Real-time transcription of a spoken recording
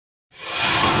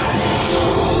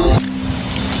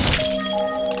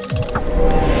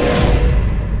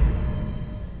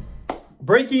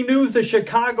Breaking news, the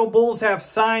Chicago Bulls have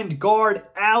signed guard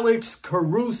Alex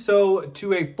Caruso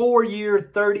to a 4-year,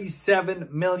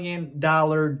 $37 million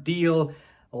deal.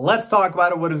 Let's talk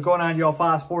about it. What is going on, y'all?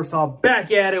 Faiz Sports Talk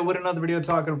back at it with another video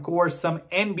talking, of course, some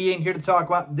NBA in here to talk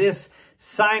about this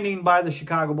signing by the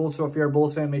Chicago Bulls. So if you're a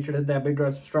Bulls fan, make sure to hit that big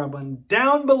red subscribe button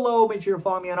down below. Make sure you're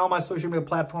following me on all my social media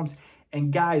platforms.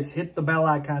 And guys, hit the bell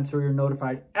icon so you're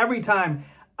notified every time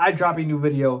I drop a new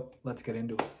video. Let's get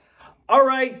into it. All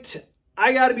right.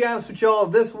 I got to be honest with y'all,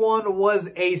 this one was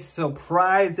a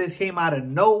surprise. This came out of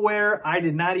nowhere. I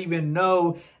did not even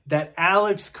know that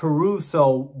Alex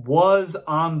Caruso was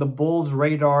on the Bulls'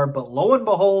 radar. But lo and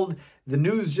behold, the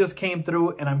news just came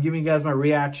through, and I'm giving you guys my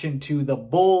reaction to the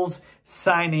Bulls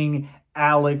signing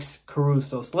Alex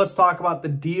Caruso. So let's talk about the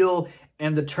deal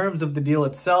and the terms of the deal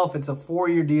itself. It's a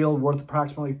 4-year deal worth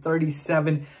approximately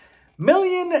 $37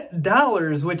 million,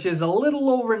 which is a little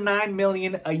over $9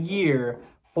 million a year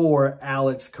for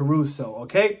Alex Caruso,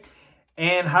 okay?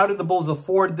 And how did the Bulls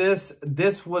afford this?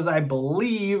 This was, I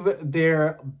believe,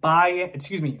 their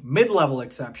mid-level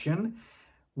exception,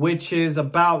 which is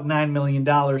about $9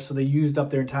 million. So they used up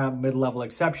their entire mid-level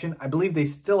exception. I believe they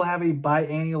still have a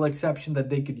biannual exception that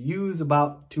they could use,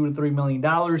 about $2 to $3 million.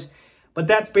 But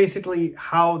that's basically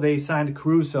how they signed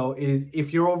Caruso, is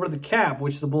if you're over the cap,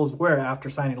 which the Bulls were after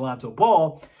signing Lonzo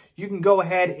Ball, you can go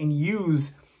ahead and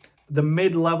use the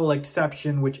mid-level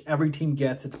exception, which every team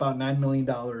gets. It's about $9 million,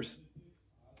 or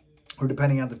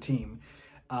depending on the team.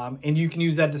 And you can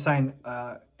use that to sign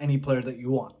any player that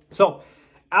you want. So,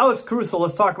 Alex Caruso,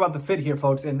 let's talk about the fit here,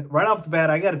 folks. And right off the bat,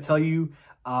 I got to tell you,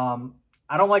 I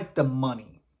don't like the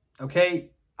money,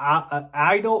 okay?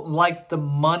 I don't like the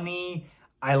money.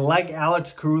 I like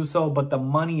Alex Caruso, but the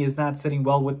money is not sitting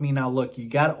well with me. Now, look, you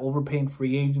got to overpay in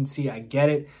free agency. I get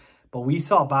it. But we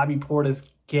saw Bobby Portis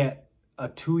get a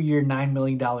 2-year, $9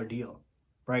 million deal,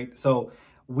 right? So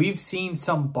we've seen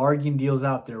some bargain deals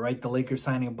out there, right? The Lakers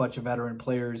signing a bunch of veteran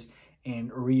players in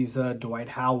Ariza, Dwight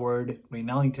Howard, Wayne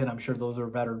Ellington. I'm sure those are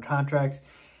veteran contracts.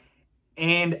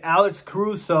 And Alex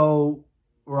Caruso,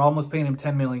 we're almost paying him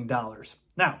 $10 million.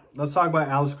 Now, let's talk about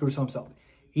Alex Caruso himself.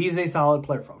 He's a solid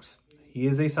player, folks. He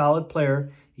is a solid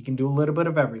player. He can do a little bit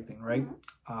of everything, right?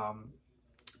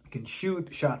 He can shoot,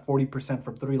 shot 40%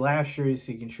 from 3 last year,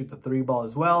 so he can shoot the 3 ball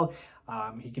as well.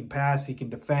 He can pass, he can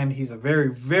defend. He's a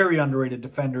very, very underrated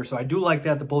defender. So I do like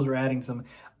that the Bulls are adding some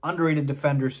underrated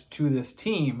defenders to this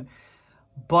team.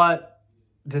 But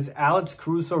does Alex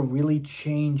Caruso really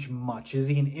change much? Is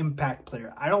he an impact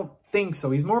player? I don't think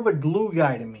so. He's more of a glue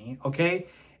guy to me, okay?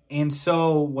 And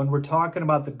so when we're talking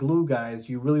about the glue guys,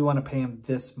 you really want to pay him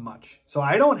this much. So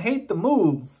I don't hate the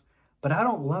move, but I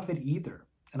don't love it either.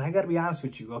 And I got to be honest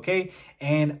with you, okay?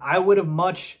 And I would have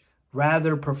much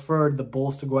rather preferred the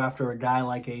Bulls to go after a guy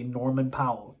like a Norman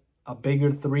Powell, a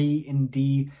bigger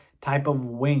 3-and-D type of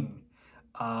wing,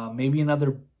 maybe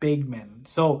another big man.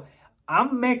 So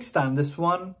I'm mixed on this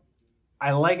one.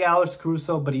 I like Alex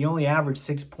Caruso, but he only averaged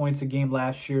 6 points a game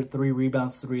last year, 3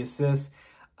 rebounds, 3 assists.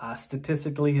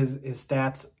 Statistically, his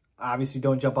stats obviously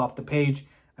don't jump off the page.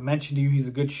 I mentioned to you he's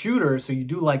a good shooter, so you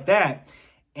do like that.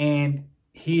 And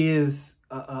he is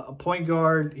a point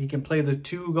guard. He can play the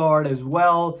 2 guard as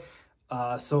well.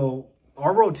 So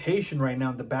our rotation right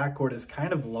now in the backcourt is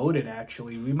kind of loaded,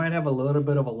 actually. We might have a little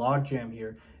bit of a logjam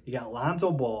here. You got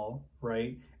Lonzo Ball,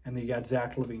 right? And then you got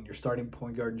Zach LaVine, your starting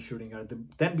point guard and shooting guard.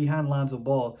 Then behind Lonzo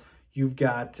Ball, you've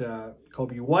got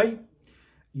Kobe White.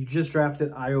 You just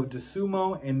drafted Ayo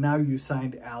Dosunmu, and now you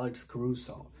signed Alex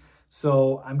Caruso.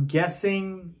 So I'm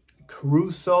guessing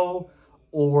Caruso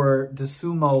or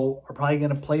Dosunmu are probably going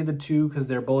to play the 2 because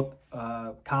they're both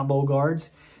combo guards.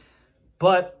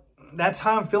 But that's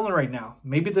how I'm feeling right now.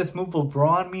 Maybe this move will grow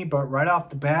on me, but right off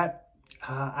the bat,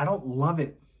 I don't love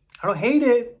it. I don't hate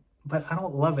it, but I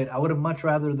don't love it. I would have much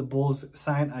rather the Bulls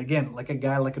sign, again, like a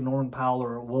guy like a Norman Powell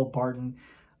or a Will Barton.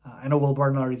 I know Will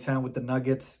Barton already signed with the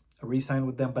Nuggets, re-signed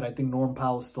with them, but I think Norman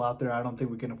Powell is still out there. I don't think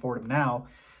we can afford him now.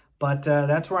 But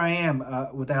that's where I am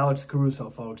with Alex Caruso,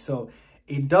 folks. So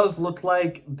it does look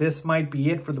like this might be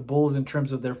it for the Bulls in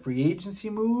terms of their free agency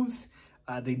moves.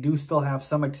 They do still have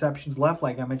some exceptions left.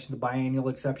 Like I mentioned, the biannual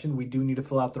exception. We do need to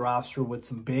fill out the roster with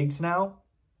some bigs now.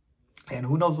 And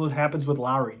who knows what happens with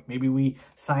Lowry. Maybe we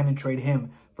sign and trade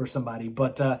him for somebody.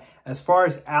 But as far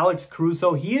as Alex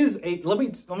Caruso, he is a, let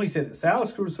me say this.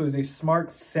 Alex Caruso is a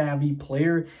smart, savvy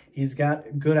player. He's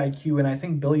got good IQ, and I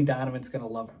think Billy Donovan's going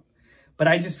to love him. But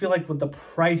I just feel like with the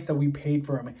price that we paid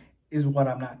for him is what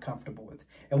I'm not comfortable with.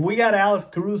 If we got Alex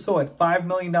Caruso at $5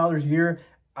 million a year,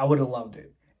 I would have loved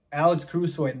it. Alex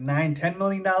Caruso at $9, $10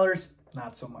 million,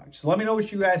 not so much. So let me know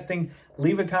what you guys think.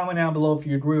 Leave a comment down below if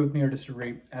you agree with me or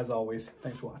disagree. As always,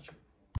 thanks for watching.